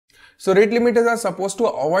So rate limiters are supposed to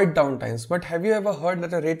avoid downtimes, but have you ever heard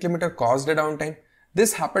that a rate limiter caused a downtime?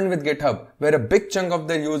 This happened with GitHub, where a big chunk of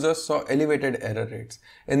their users saw elevated error rates.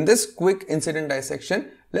 In this quick incident dissection,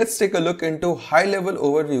 let's take a look into high-level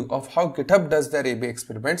overview of how GitHub does their A/B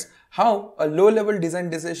experiments, how a low-level design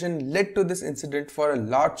decision led to this incident for a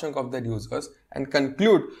large chunk of their users, and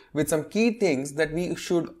conclude with some key things that we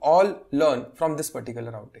should all learn from this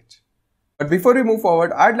particular outage. But before we move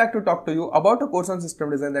forward, I'd like to talk to you about a course on system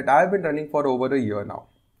design that I've been running for over a year now.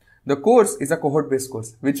 The course is a cohort-based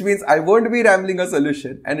course, which means I won't be rambling a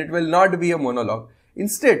solution and it will not be a monologue.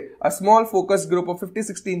 Instead, a small focused group of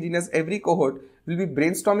 50-60 engineers every cohort will be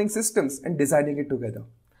brainstorming systems and designing it together.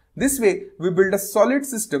 This way, we build a solid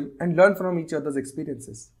system and learn from each other's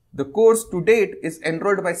experiences. The course to date is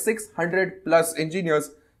enrolled by 600 plus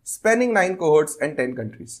engineers spanning 9 cohorts and 10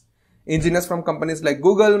 countries. Engineers from companies like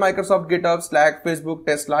Google, Microsoft, GitHub, Slack, Facebook,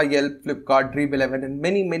 Tesla, Yelp, Flipkart, Dream11 and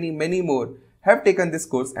many more have taken this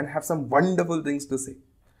course and have some wonderful things to say.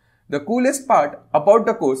 The coolest part about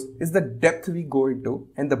the course is the depth we go into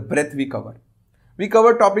and the breadth we cover. We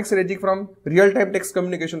cover topics ranging from real-time text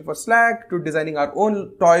communication for Slack to designing our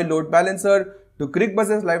own toy load balancer to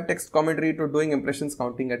ClickBuzz's live text commentary to doing impressions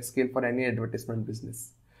counting at scale for any advertisement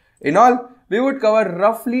business. In all, we would cover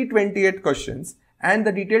roughly 28 questions, and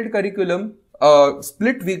the detailed curriculum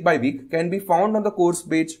split week by week can be found on the course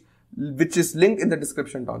page, which is linked in the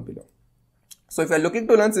description down below. So if you're looking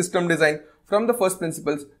to learn system design from the first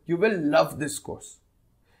principles, you will love this course.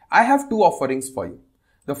 I have 2 offerings for you.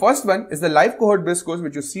 The first one is the live cohort based course,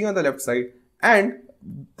 which you see on the left side, and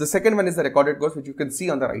the second one is the recorded course, which you can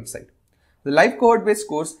see on the right side. The live cohort based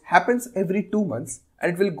course happens every 2 months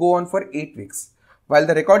and it will go on for 8 weeks, while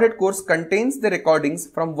the recorded course contains the recordings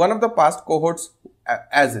from one of the past cohorts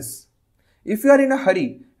as is. If you are in a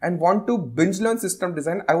hurry and want to binge learn system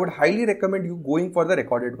design, I would highly recommend you going for the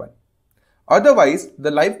recorded one. Otherwise,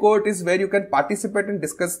 the live cohort is where you can participate and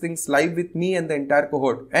discuss things live with me and the entire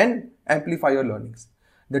cohort and amplify your learnings.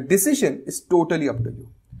 The decision is totally up to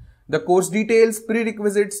you. The course details,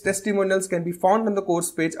 prerequisites, testimonials can be found on the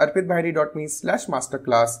course page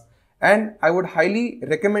arpitbhayani.me/masterclass, and I would highly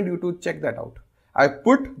recommend you to check that out. I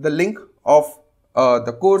put the link of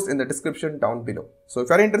the course in the description down below. So if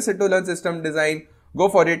you are interested to learn system design, go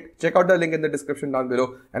for it. Check out the link in the description down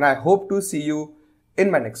below, and I hope to see you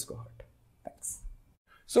in my next cohort. Thanks.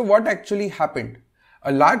 So what actually happened?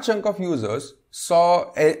 A large chunk of users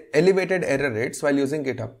saw elevated error rates while using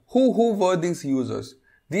GitHub. Who were these users?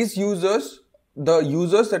 These users, the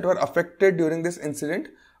users that were affected during this incident,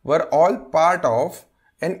 were all part of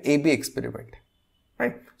an A/B experiment.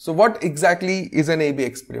 Right? So what exactly is an A/B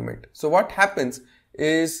experiment? So what happens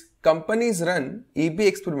is companies run A/B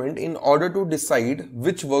experiment in order to decide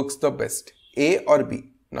which works the best, A or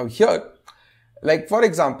B. Now here, like for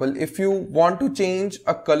example, if you want to change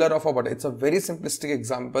a color of a button, it's a very simplistic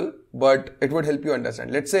example, but it would help you understand.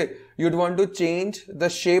 Let's say you'd want to change the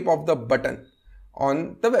shape of the button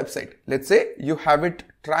on the website. Let's say you have it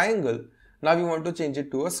triangle. Now you want to change it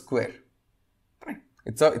to a square.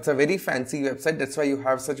 It's a very fancy website. That's why you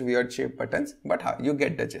have such weird shaped buttons, but you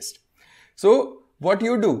get the gist. So what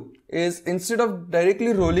you do is, instead of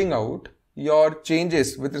directly rolling out your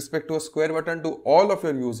changes with respect to a square button to all of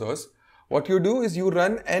your users, what you do is you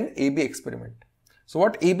run an A/B experiment. So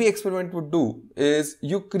what A/B experiment would do is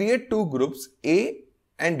you create 2 groups, A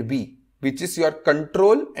and B, which is your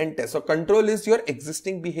control and test. So control is your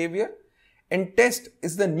existing behavior and test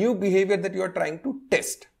is the new behavior that you are trying to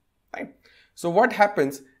test. Right? So what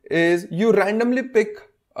happens is you randomly pick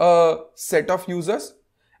a set of users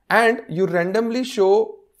and you randomly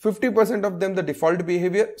show 50% of them the default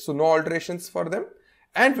behavior, so no alterations for them,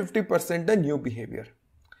 and 50% the new behavior.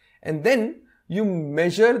 And then you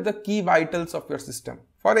measure the key vitals of your system.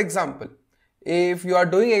 For example, if you are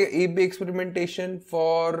doing a A/B experimentation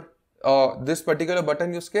for this particular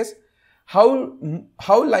button use case, how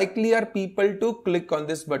likely are people to click on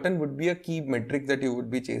this button would be a key metric that you would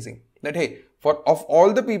be chasing. That hey, of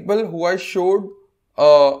all the people who I showed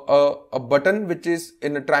a button which is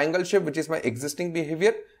in a triangle shape, which is my existing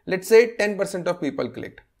behavior, let's say 10% of people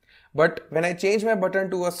clicked. But when I change my button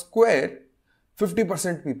to a square,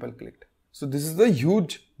 50% people clicked. So this is the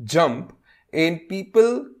huge jump in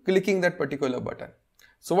people clicking that particular button.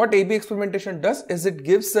 So what A/B experimentation does is it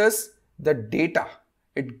gives us the data.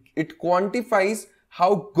 It quantifies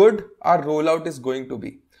how good our rollout is going to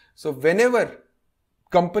be. So whenever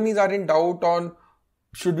companies are in doubt on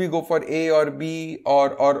should we go for A or B or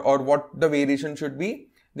what the variation should be,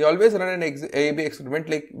 they always run an A/B experiment.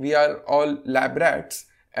 Like we are all lab rats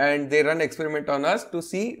and they run experiment on us to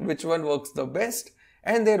see which one works the best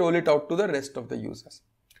and they roll it out to the rest of the users.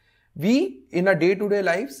 We in our day-to-day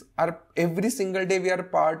lives are every single day we are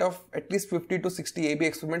part of at least 50 to 60 A/B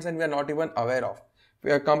experiments and we are not even aware of.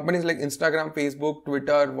 Companies like Instagram, Facebook,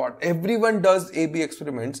 Twitter, everyone does A/B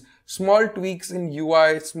experiments, small tweaks in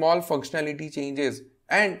UI, small functionality changes,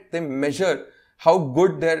 and they measure how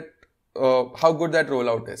good that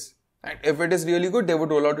rollout is. And if it is really good, they would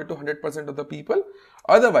roll out it to 100% of the people.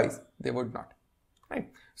 Otherwise, they would not. Right?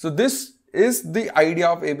 So this is the idea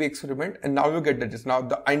of A/B experiment, and now you get the gist. Now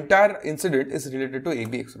the entire incident is related to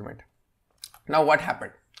A/B experiment. Now what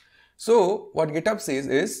happened? So what GitHub says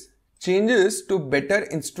is changes to better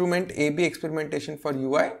instrument A/B experimentation for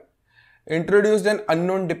UI, introduced an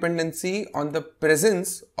unknown dependency on the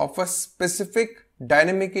presence of a specific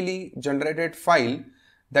dynamically generated file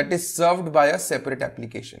that is served by a separate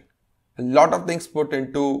application. A lot of things put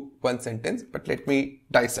into one sentence, but let me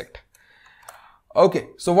dissect. Okay,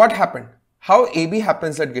 so what happened? How A/B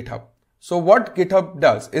happens at GitHub? So what GitHub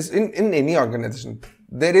does is in any organization,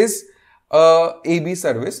 there is a A/B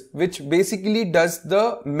service which basically does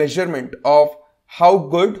the measurement of how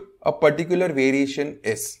good a particular variation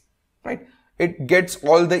is, right? It gets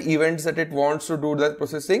all the events that it wants to do the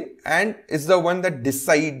processing and is the one that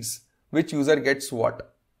decides which user gets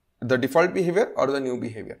what, the default behavior or the new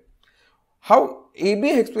behavior. How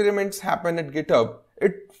A/B experiments happen at GitHub,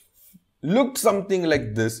 it looked something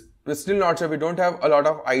like this. We're still not sure, we don't have a lot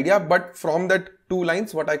of idea, but from that 2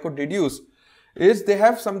 lines, what I could deduce is they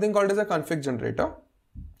have something called as a config generator,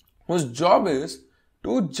 whose job is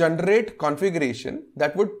to generate configuration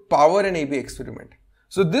that would power an A/B experiment.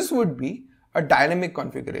 So this would be a dynamic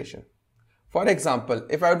configuration. For example,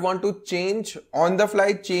 if I would want to change on the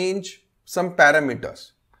fly, change some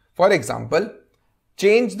parameters. For example,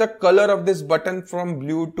 change the color of this button from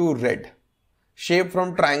blue to red, shape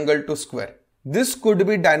from triangle to square. This could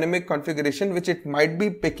be dynamic configuration which it might be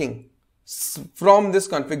picking from this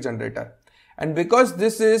config generator. And because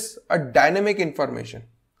this is a dynamic information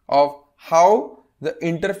of how the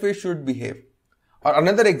interface should behave. Or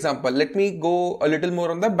another example, let me go a little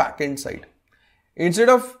more on the backend side. Instead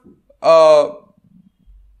of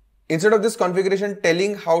this configuration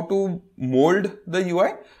telling how to mold the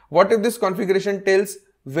UI, what if this configuration tells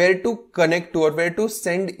where to connect to or where to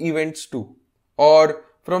send events to, or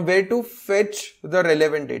from where to fetch the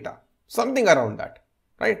relevant data, something around that,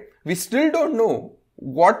 right? We still don't know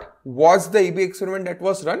what was the A/B experiment that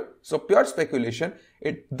was run. So pure speculation,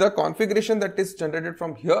 the configuration that is generated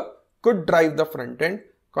from here could drive the front end.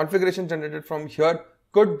 Configuration generated from here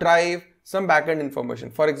could drive some backend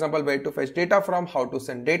information. For example, where to fetch data from, how to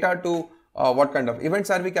send data to, what kind of events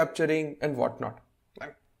are we capturing and whatnot.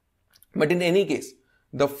 Right? But in any case,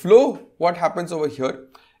 the flow, what happens over here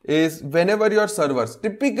is whenever your servers,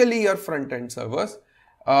 typically your front end servers,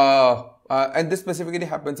 and this specifically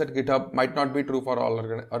happens at GitHub, might not be true for all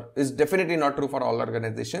or is definitely not true for all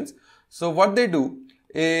organizations. So what they do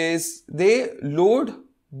is they load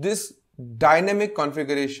this dynamic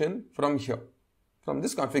configuration from here, from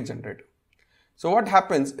this config generator. So what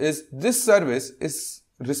happens is this service is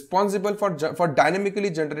responsible for dynamically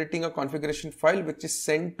generating a configuration file which is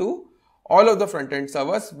sent to all of the front-end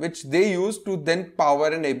servers, which they use to then power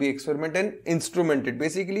an A/B experiment and instrument it.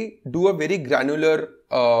 Basically, do a very granular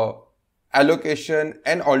allocation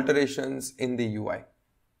and alterations in the UI.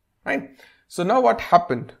 Right? So now what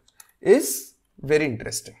happened is very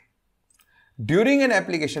interesting. During an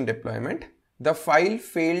application deployment, the file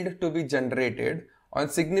failed to be generated on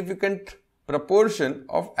significant proportion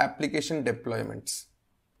of application deployments.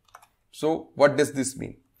 So what does this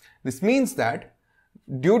mean? This means that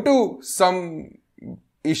due to some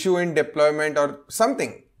issue in deployment or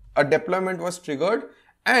something, a deployment was triggered,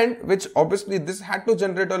 and which obviously this had to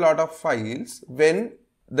generate a lot of files when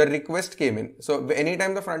the request came in. So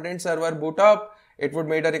anytime the front-end server boot up, it would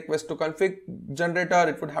make a request to config generator,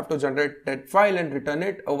 it would have to generate that file and return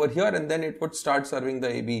it over here, and then it would start serving the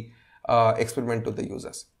A/B experiment to the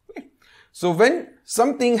users. Okay. So when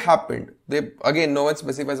something happened, again no one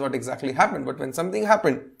specifies what exactly happened, but when something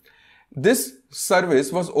happened, this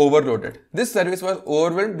service was overloaded. This service was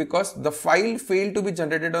overwhelmed because the file failed to be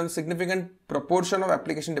generated on a significant proportion of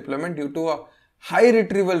application deployment due to a high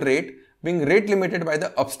retrieval rate being rate limited by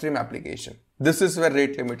the upstream application. This is where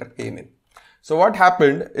rate limiter came in. So what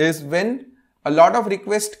happened is when a lot of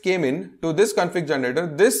requests came in to this config generator,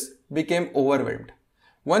 this became overwhelmed.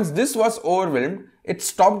 Once this was overwhelmed, it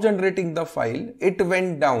stopped generating the file, it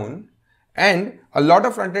went down, and a lot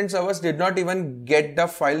of front-end servers did not even get the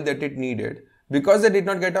file that it needed. Because they did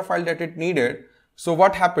not get a file that it needed, so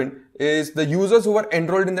what happened is the users who were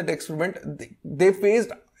enrolled in that experiment, they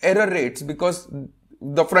faced error rates because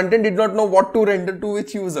the front-end did not know what to render to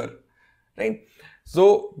which user, right?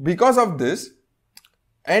 So because of this,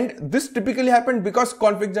 and this typically happened because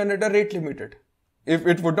config generator rate limited. If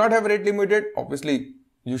it would not have rate limited, obviously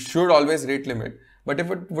you should always rate limit. But if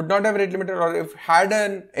it would not have rate limited, or if had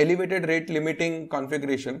an elevated rate limiting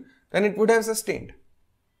configuration, then it would have sustained.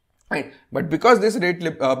 Right. But because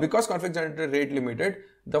because config generator rate limited,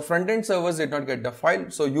 the front-end servers did not get the file,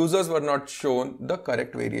 so users were not shown the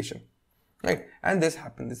correct variation. Right. And this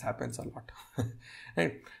happens a lot.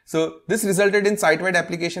 Right. So this resulted in site-wide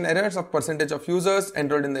application errors of percentage of users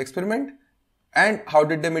enrolled in the experiment. And how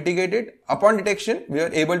did they mitigate it? Upon detection, we were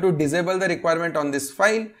able to disable the requirement on this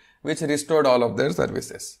file, which restored all of their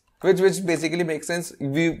services. Which basically makes sense.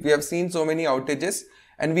 We have seen so many outages,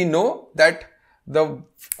 and we know that the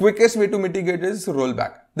quickest way to mitigate is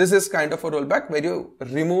rollback. This is kind of a rollback where you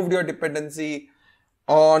removed your dependency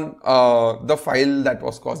on the file that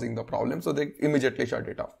was causing the problem. So they immediately shut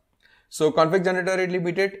it off. So config generator rate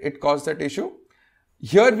limited, it caused that issue.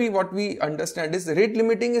 Here what we understand is rate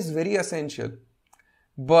limiting is very essential,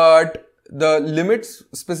 but the limits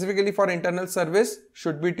specifically for internal service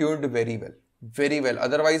should be tuned very well.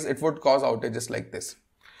 Otherwise it would cause outages like this.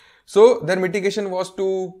 So their mitigation was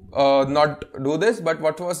to not do this, but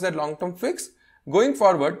what was their long-term fix? Going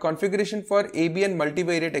forward, configuration for AB and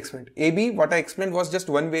multivariate experiment. AB, what I explained, was just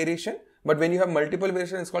one variation, but when you have multiple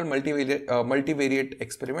variations, it's called multivariate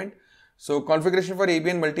experiment. So configuration for AB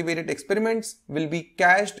and multivariate experiments will be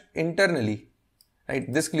cached internally.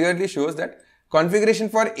 Right? This clearly shows that configuration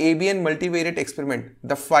for AB and multivariate experiment,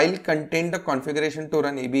 the file contained the configuration to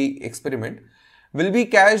run AB experiment, will be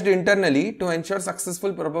cached internally to ensure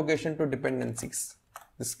successful propagation to dependencies.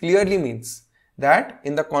 This clearly means that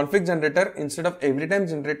in the config generator, instead of every time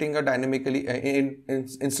generating a dynamically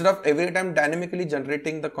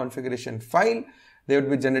generating the configuration file, they would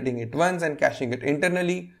be generating it once and caching it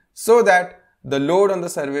internally, so that the load on the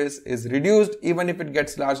service is reduced. Even if it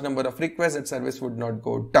gets large number of requests, that service would not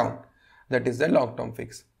go down. That is the long-term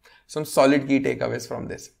fix. Some solid key takeaways from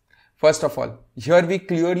this. First of all, here we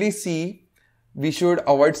clearly see we should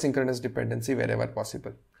avoid synchronous dependency wherever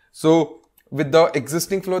possible. So with the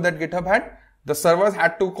existing flow that GitHub had, the servers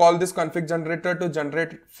had to call this config generator to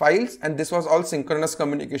generate files, and this was all synchronous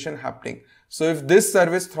communication happening. So if this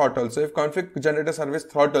service throttles, so if config generator service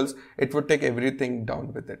throttles, it would take everything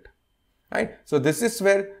down with it. Right? So this is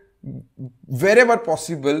where, wherever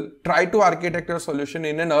possible, try to architect your solution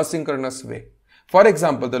in an asynchronous way. For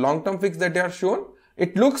example, the long-term fix that they are shown,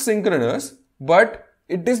 it looks synchronous, but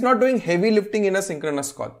it is not doing heavy lifting in a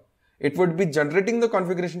synchronous call. It would be generating the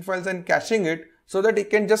configuration files and caching it so that it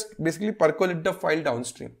can just basically percolate the file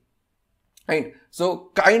downstream. Right?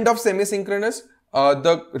 So kind of semi-synchronous,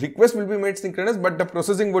 the request will be made synchronous, but the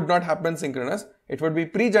processing would not happen synchronous. It would be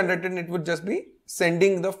pre-generated and it would just be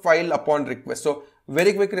sending the file upon request. So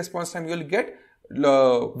very quick response time you will get,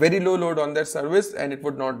 very low load on their service, and it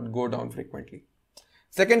would not go down frequently.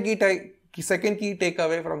 Second key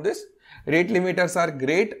takeaway from this, rate limiters are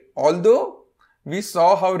great, although we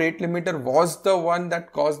saw how rate limiter was the one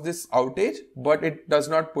that caused this outage, but it does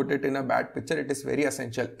not put it in a bad picture. It is very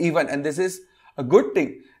essential. Even, and this is a good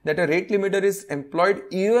thing, that a rate limiter is employed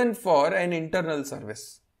even for an internal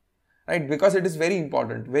service, right? Because it is very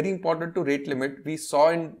important to rate limit. We saw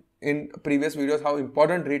in previous videos how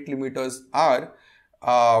important rate limiters are,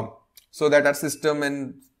 so that our system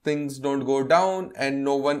and things don't go down and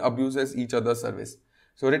no one abuses each other's service.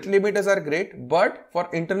 So rate limiters are great, but for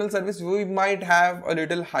internal service, we might have a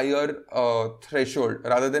little higher threshold.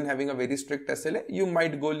 Rather than having a very strict SLA, you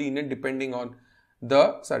might go lenient depending on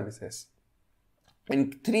the services.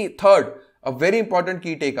 And third, a very important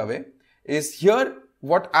key takeaway is here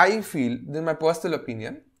what I feel, this is my personal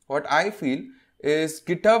opinion, what I feel is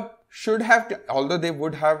GitHub should have, although they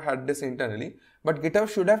would have had this internally, but GitHub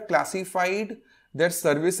should have classified their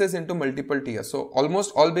services into multiple tiers. So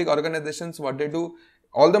almost all big organizations, what they do,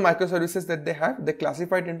 all the microservices that they have, they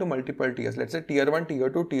classify it into multiple tiers. Let's say tier 1, tier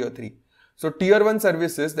 2, tier 3. So tier 1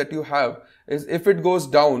 services that you have is, if it goes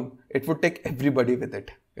down, it would take everybody with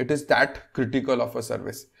it. It is that critical of a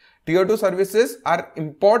service. Tier 2 services are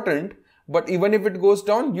important, but even if it goes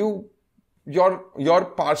down, your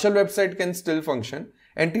partial website can still function.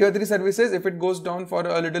 And tier 3 services, if it goes down for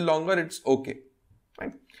a little longer, it's okay.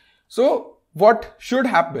 Right? So what should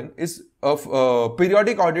happen is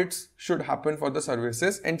periodic audits should happen for the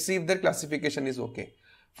services and see if their classification is okay.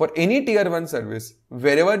 For any tier 1 service,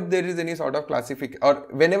 wherever there is any sort of classification, or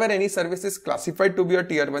whenever any service is classified to be a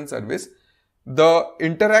tier 1 service, the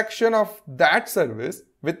interaction of that service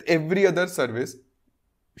with every other service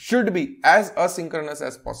should be as asynchronous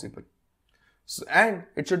as possible. So, and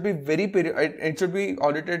it should be it should be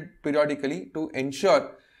audited periodically to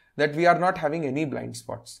ensure that we are not having any blind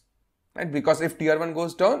spots, right? Because if tier 1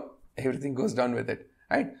 goes down, everything goes down with it,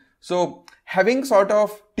 right? So having sort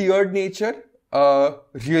of tiered nature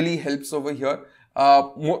really helps over here.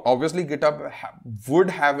 Obviously GitHub would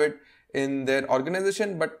have it in their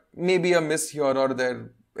organization, but maybe a miss here or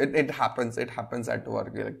there. It happens at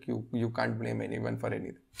work. Like you can't blame anyone for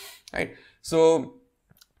anything, right? So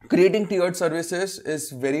creating tiered services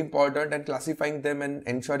is very important, and classifying them and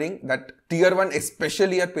ensuring that tier 1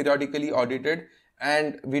 especially are periodically audited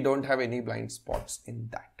and we don't have any blind spots in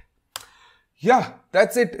that. Yeah,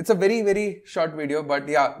 that's it. It's a very, very short video, but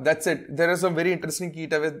yeah, that's it. There are some very interesting key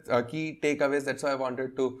takeaways. That's why I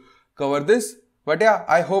wanted to cover this. But yeah,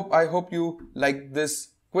 I hope you like this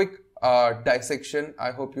quick dissection.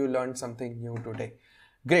 I hope you learned something new today.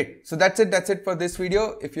 Great. So that's it for this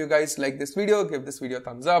video. If you guys like this video, give this video a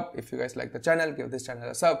thumbs up. If you guys like the channel, give this channel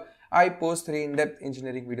a sub. I post 3 in-depth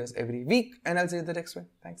engineering videos every week, and I'll see you in the next one.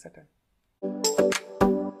 Thanks, Satan.